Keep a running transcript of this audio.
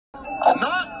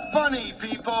funny,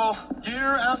 people.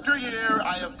 Year after year,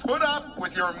 I have put up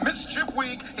with your mischief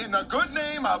week in the good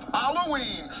name of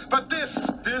Halloween. But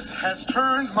this has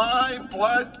turned my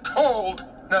blood cold.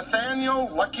 Nathaniel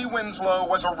Lucky Winslow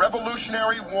was a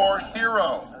Revolutionary War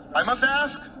hero. I must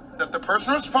ask that the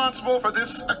person responsible for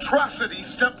this atrocity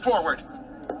step forward.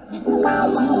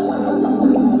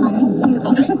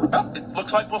 Okay, well, it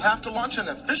looks like we'll have to launch an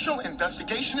official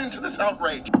investigation into this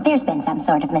outrage. There's been some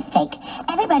sort of mistake.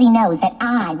 Everybody knows that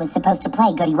I was supposed to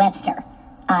play Goody Webster.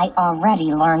 I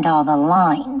already learned all the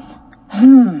lines.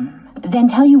 Then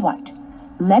tell you what.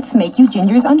 Let's make you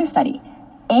Ginger's understudy.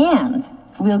 And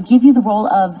we'll give you the role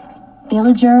of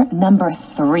Villager number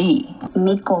 3.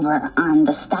 Makeover on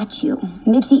the statue.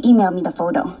 Mipsy emailed me the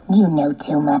photo. You know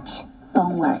too much.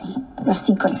 Don't worry. Your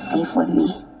secret's safe with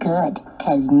me. Good,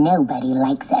 'cause nobody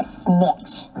likes a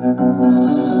snitch.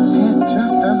 It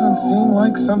just doesn't seem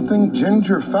like something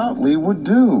Ginger Foutley would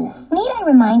do. Need I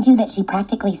remind you that she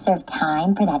practically served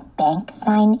time for that bank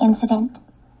sign incident?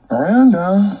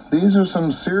 Miranda, these are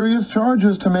some serious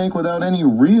charges to make without any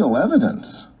real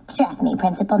evidence. Trust me,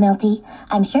 Principal Milty.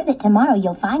 I'm sure that tomorrow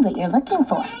you'll find what you're looking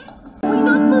for. We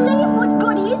don't believe what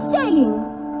Goody is saying.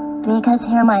 Because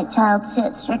here my child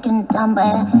sits, stricken dumb by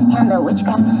the hand of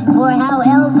witchcraft. For how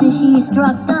else is she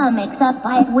struck dumb except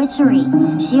by witchery?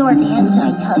 She were dancing,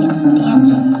 I tell you,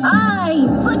 dancing. Aye,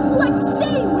 but what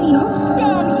say we who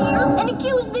stand here and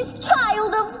accuse this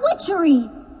child of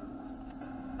witchery?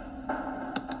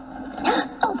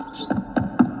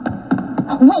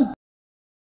 Wait!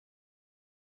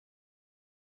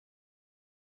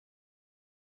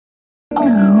 Oh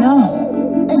no!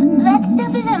 That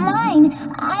stuff isn't mine.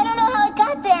 I don't know how it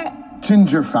got there.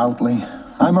 Ginger Foutley,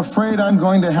 I'm afraid I'm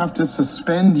going to have to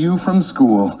suspend you from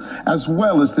school, as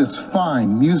well as this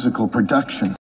fine musical production.